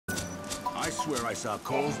I swear I saw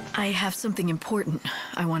Cole's... I have something important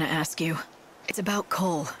I want to ask you. It's about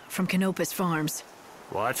Cole from Canopus Farms.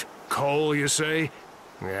 What? Cole, you say?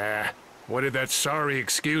 Yeah. What did that sorry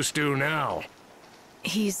excuse do now?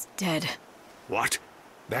 He's dead. What?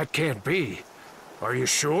 That can't be. Are you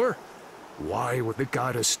sure? Why would the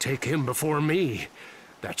goddess take him before me?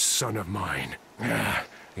 That son of mine.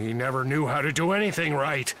 He never knew how to do anything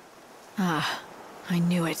right. Ah, I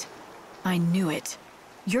knew it. I knew it.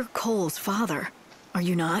 You're Cole's father, are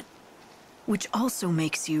you not? Which also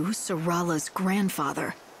makes you Sarala's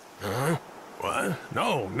grandfather. Huh? What?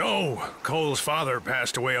 No. Cole's father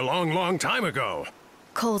passed away a long time ago.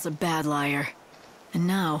 Cole's a bad liar. And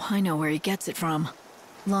now I know where he gets it from.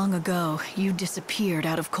 Long ago, you disappeared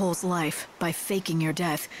out of Cole's life by faking your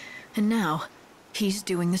death. And now, he's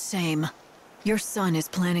doing the same. Your son is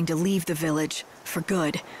planning to leave the village, for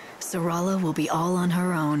good. Sarala will be all on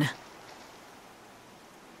her own.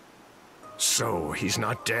 So, he's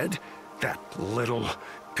not dead? That little...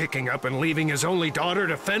 picking up and leaving his only daughter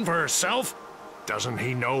to fend for herself? Doesn't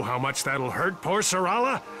he know how much that'll hurt poor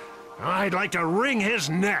Sarala? I'd like to wring his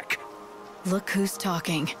neck! Look who's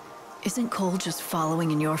talking. Isn't Cole just following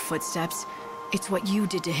in your footsteps? It's what you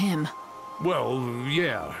did to him. Well,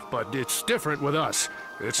 yeah, but it's different with us.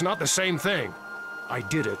 It's not the same thing. I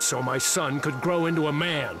did it so my son could grow into a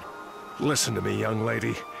man. Listen to me, young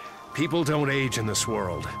lady. People don't age in this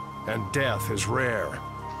world, and death is rare.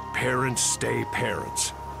 Parents stay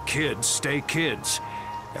parents. Kids stay kids.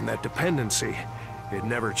 And that dependency, it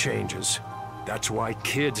never changes. That's why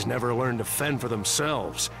kids never learn to fend for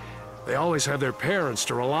themselves. They always have their parents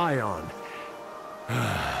to rely on.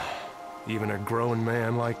 Even a grown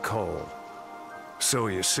man like Cole. So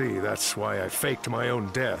you see, that's why I faked my own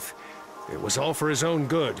death. It was all for his own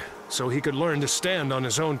good, so he could learn to stand on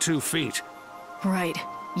his own 2 feet. Right.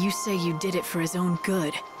 You say you did it for his own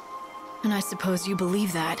good. And I suppose you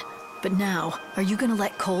believe that. But now, are you gonna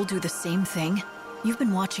let Cole do the same thing? You've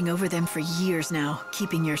been watching over them for years now,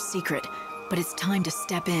 keeping your secret. But it's time to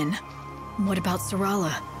step in. What about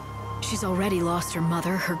Sarala? She's already lost her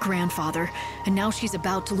mother, her grandfather, and now she's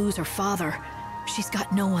about to lose her father. She's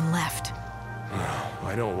got no one left.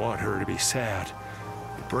 I don't want her to be sad.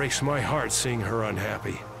 It breaks my heart seeing her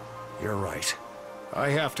unhappy. You're right. I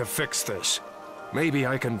have to fix this. Maybe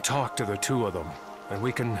I can talk to the 2 of them, and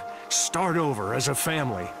we can start over as a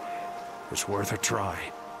family. It's worth a try.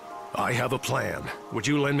 I have a plan. Would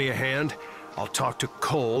you lend me a hand? I'll talk to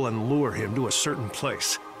Cole and lure him to a certain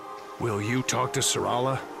place. Will you talk to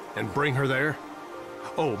Sarala and bring her there?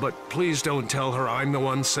 Oh, but please don't tell her I'm the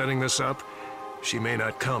one setting this up. She may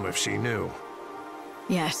not come if she knew.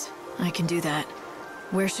 Yes, I can do that.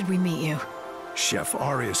 Where should we meet you? Chef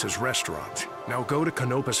Arias's restaurant. Now go to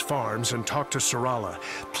Canopus Farms and talk to Sarala.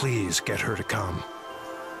 Please get her to come.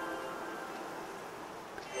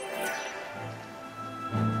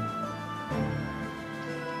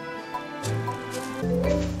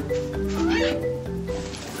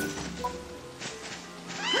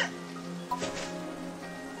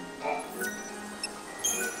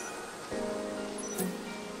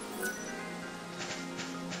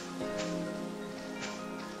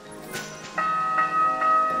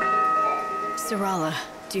 Sarala,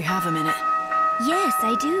 do you have a minute? Yes,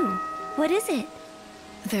 I do. What is it?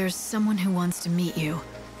 There's someone who wants to meet you.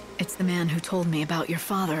 It's the man who told me about your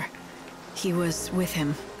father. He was with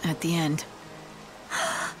him at the end.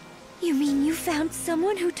 You mean you found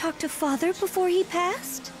someone who talked to Father before he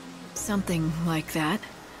passed? Something like that.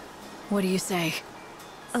 What do you say?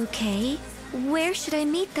 Okay. Where should I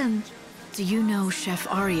meet them? Do you know Chef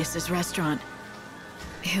Arias's restaurant?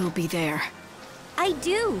 He'll be there. I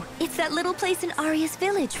do! It's that little place in Arias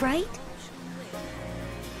Village, right?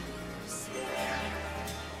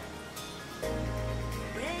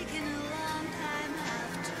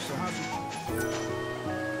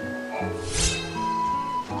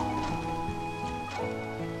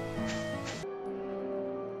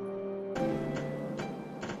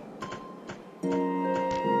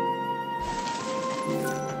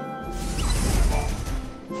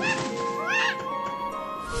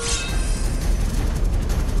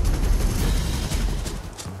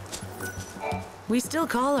 We still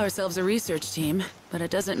call ourselves a research team, but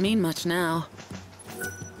it doesn't mean much now.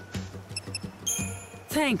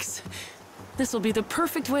 Thanks. This will be the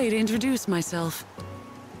perfect way to introduce myself.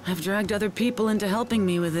 I've dragged other people into helping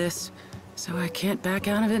me with this, so I can't back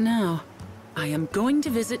out of it now. I am going to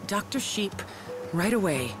visit Dr. Sheep right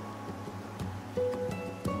away.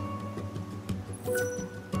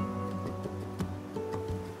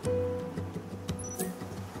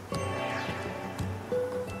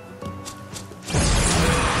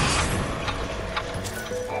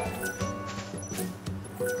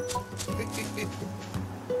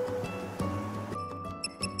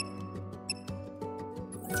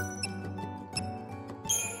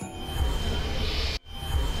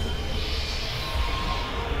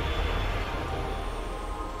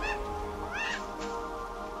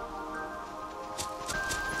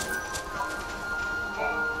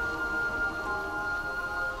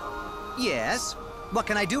 Yes? What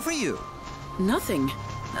can I do for you? Nothing.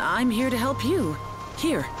 I'm here to help you.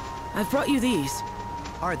 Here, I've brought you these.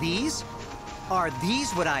 Are these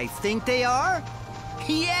what I think they are?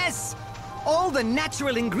 Yes! All the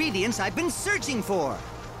natural ingredients I've been searching for.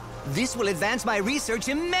 This will advance my research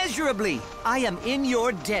immeasurably. I am in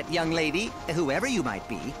your debt, young lady, whoever you might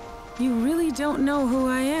be. You really don't know who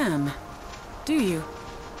I am, do you?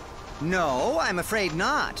 No, I'm afraid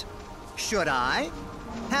not. Should I?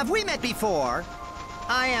 Have we met before?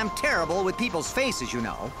 I am terrible with people's faces, you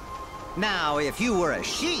know. Now, if you were a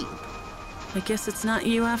sheep... I guess it's not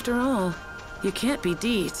you after all. You can't be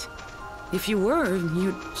Deet. If you were,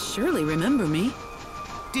 you'd surely remember me.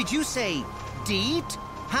 Did you say Deet?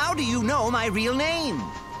 How do you know my real name?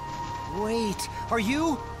 Wait, are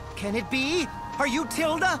you... Can it be? Are you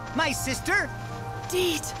Tilda, my sister?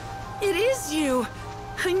 Deet! It is you!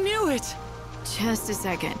 I knew it! Just a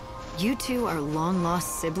second. You two are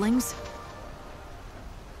long-lost siblings?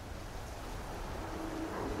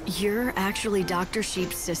 You're actually Dr.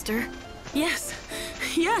 Sheep's sister? Yes,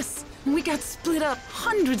 yes! We got split up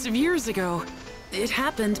hundreds of years ago. It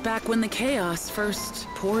happened back when the chaos first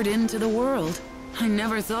poured into the world. I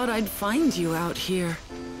never thought I'd find you out here.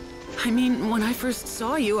 I mean, when I first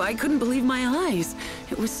saw you, I couldn't believe my eyes.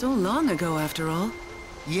 It was so long ago, after all.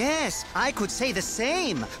 Yes, I could say the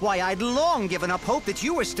same. Why, I'd long given up hope that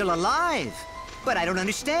you were still alive. But I don't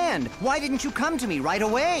understand. Why didn't you come to me right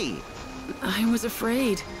away? I was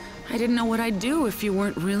afraid. I didn't know what I'd do if you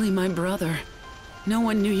weren't really my brother. No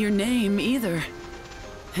one knew your name, either.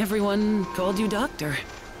 Everyone called you Doctor.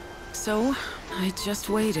 So, I just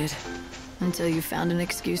waited. Until you found an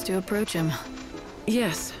excuse to approach him.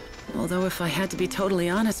 Yes, although if I had to be totally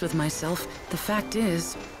honest with myself, the fact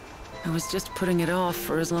is, I was just putting it off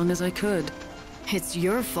for as long as I could. It's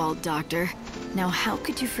your fault, Doctor. Now how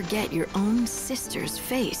could you forget your own sister's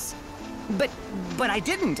face? But I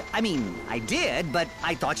didn't. I mean, I did, but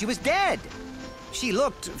I thought she was dead. She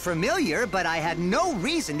looked familiar, but I had no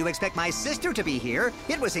reason to expect my sister to be here.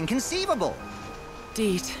 It was inconceivable.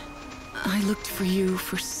 Deet, I looked for you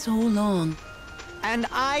for so long. And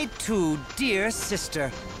I too, dear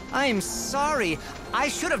sister. I'm sorry. I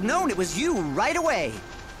should have known it was you right away.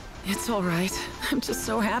 It's all right. I'm just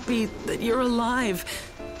so happy that you're alive.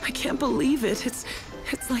 I can't believe it.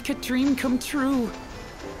 It's like a dream come true.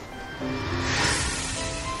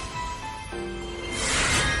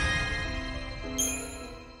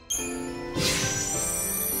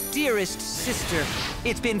 Dearest sister,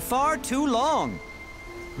 it's been far too long.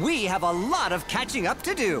 We have a lot of catching up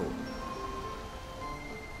to do.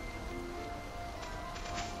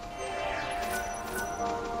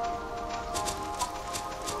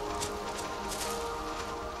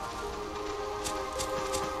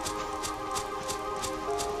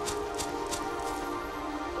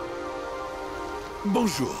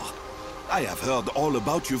 Bonjour. I have heard all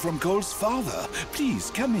about you from Cole's father. Please,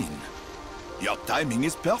 come in. Your timing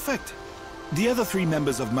is perfect. The other 3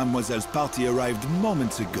 members of Mademoiselle's party arrived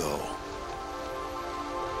moments ago.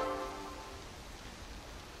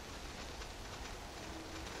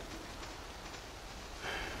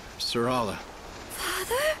 Sarala.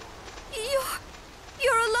 Father?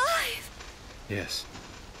 You're alive! Yes.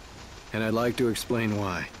 And I'd like to explain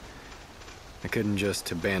why. I couldn't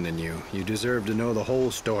just abandon you. You deserve to know the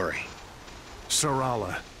whole story.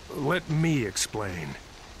 Sarala, let me explain.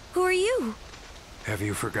 Who are you? Have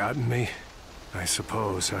you forgotten me? I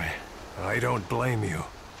suppose I don't blame you.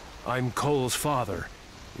 I'm Cole's father,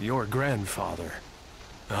 your grandfather.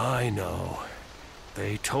 I know.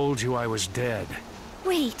 They told you I was dead.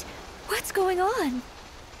 Wait, what's going on?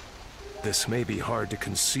 This may be hard to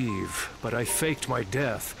conceive, but I faked my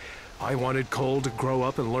death. I wanted Cole to grow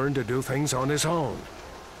up and learn to do things on his own.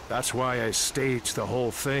 That's why I staged the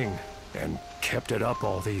whole thing, and kept it up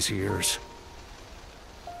all these years.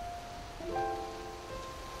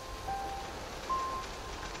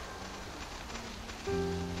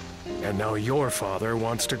 And now your father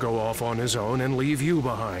wants to go off on his own and leave you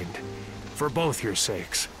behind. For both your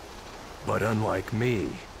sakes. But unlike me,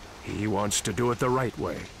 he wants to do it the right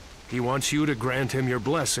way. He wants you to grant him your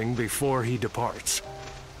blessing before he departs.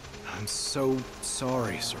 I'm so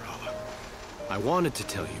sorry, Sarala. I wanted to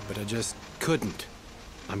tell you, but I just couldn't.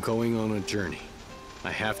 I'm going on a journey.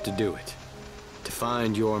 I have to do it. To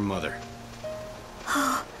find your mother.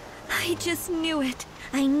 Oh, I just knew it.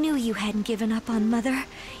 I knew you hadn't given up on Mother,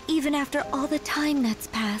 even after all the time that's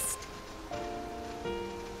passed.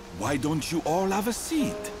 Why don't you all have a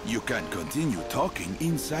seat? You can continue talking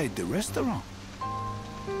inside the restaurant.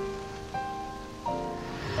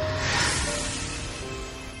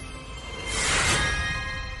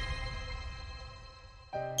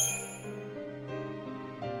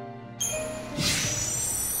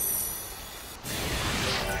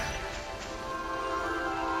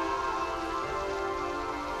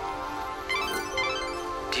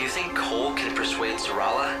 think Cole can persuade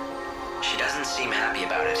Sarala? She doesn't seem happy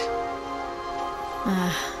about it.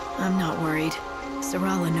 I'm not worried.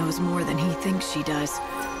 Sarala knows more than he thinks she does.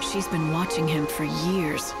 She's been watching him for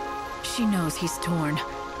years. She knows he's torn.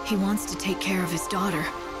 He wants to take care of his daughter,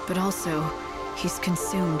 but also, he's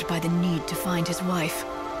consumed by the need to find his wife.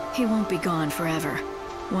 He won't be gone forever.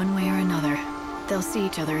 One way or another, they'll see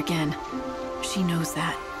each other again. She knows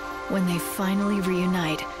that. When they finally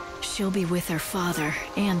reunite, she'll be with her father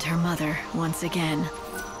and her mother once again.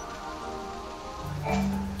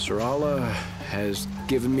 Sarala has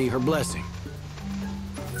given me her blessing.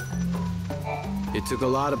 It took a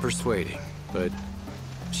lot of persuading, but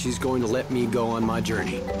she's going to let me go on my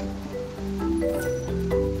journey.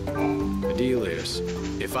 The deal is,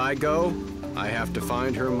 if I go, I have to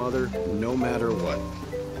find her mother no matter what.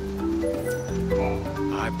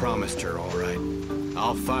 I promised her, all right.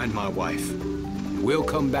 I'll find my wife. We'll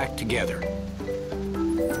come back together.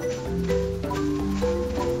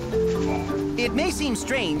 It may seem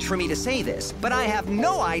strange for me to say this, but I have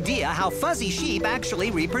no idea how fuzzy sheep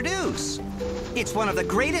actually reproduce. It's one of the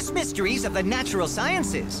greatest mysteries of the natural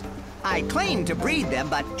sciences. I claim to breed them,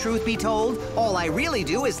 but truth be told, all I really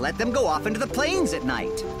do is let them go off into the plains at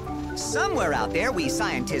night. Somewhere out there, we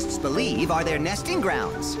scientists believe, are their nesting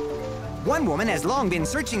grounds. One woman has long been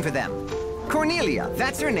searching for them. Cornelia,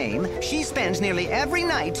 that's her name. She spends nearly every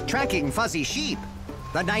night tracking fuzzy sheep.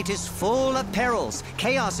 The night is full of perils,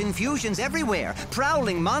 chaos infusions everywhere,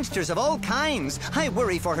 prowling monsters of all kinds. I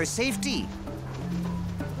worry for her safety.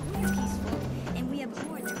 We're peaceful, and we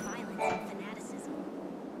abhor their violence and fanaticism.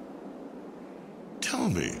 Tell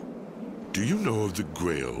me, do you know of the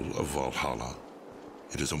Grail of Valhalla?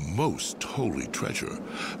 It is a most holy treasure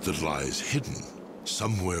that lies hidden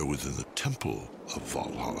somewhere within the temple of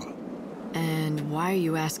Valhalla. And why are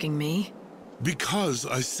you asking me? Because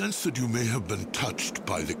I sense that you may have been touched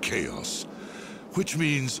by the chaos, which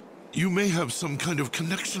means you may have some kind of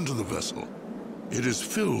connection to the vessel. It is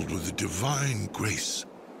filled with the divine grace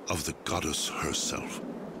of the goddess herself.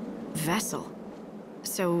 Vessel?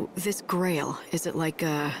 So this grail, is it like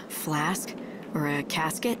a flask or a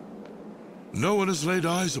casket? No one has laid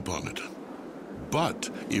eyes upon it. But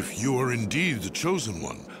if you are indeed the chosen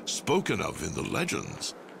one, spoken of in the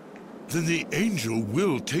legends, then the angel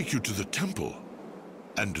will take you to the temple,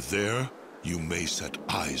 and there you may set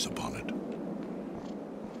eyes upon it.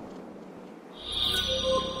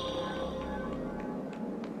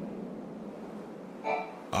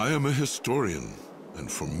 I am a historian,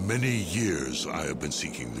 and for many years I have been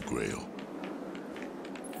seeking the Grail.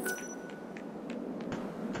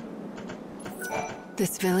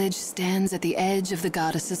 This village stands at the edge of the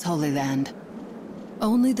goddess's holy land.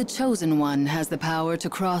 Only the chosen one has the power to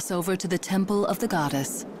cross over to the temple of the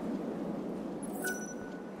goddess.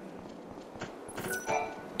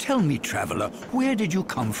 Tell me, traveler, where did you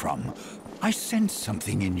come from? I sense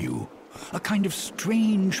something in you, a kind of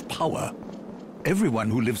strange power. Everyone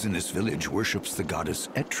who lives in this village worships the goddess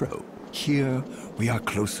Etro. Here, we are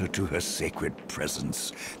closer to her sacred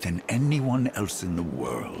presence than anyone else in the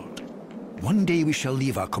world. One day we shall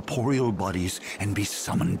leave our corporeal bodies and be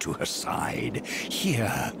summoned to her side.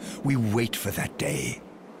 Here, we wait for that day.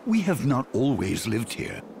 We have not always lived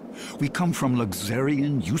here. We come from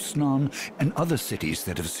Luxarian, Yusnan, and other cities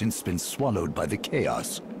that have since been swallowed by the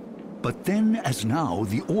chaos. But then, as now,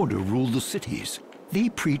 the Order rule the cities. They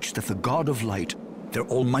preach that the God of Light, their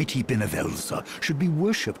almighty Benevelza, should be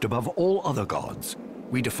worshipped above all other gods.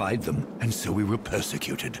 We defied them, and so we were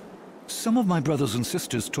persecuted. Some of my brothers and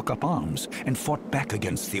sisters took up arms and fought back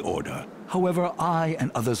against the Order. However, I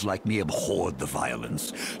and others like me abhorred the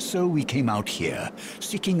violence, so we came out here,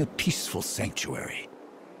 seeking a peaceful sanctuary.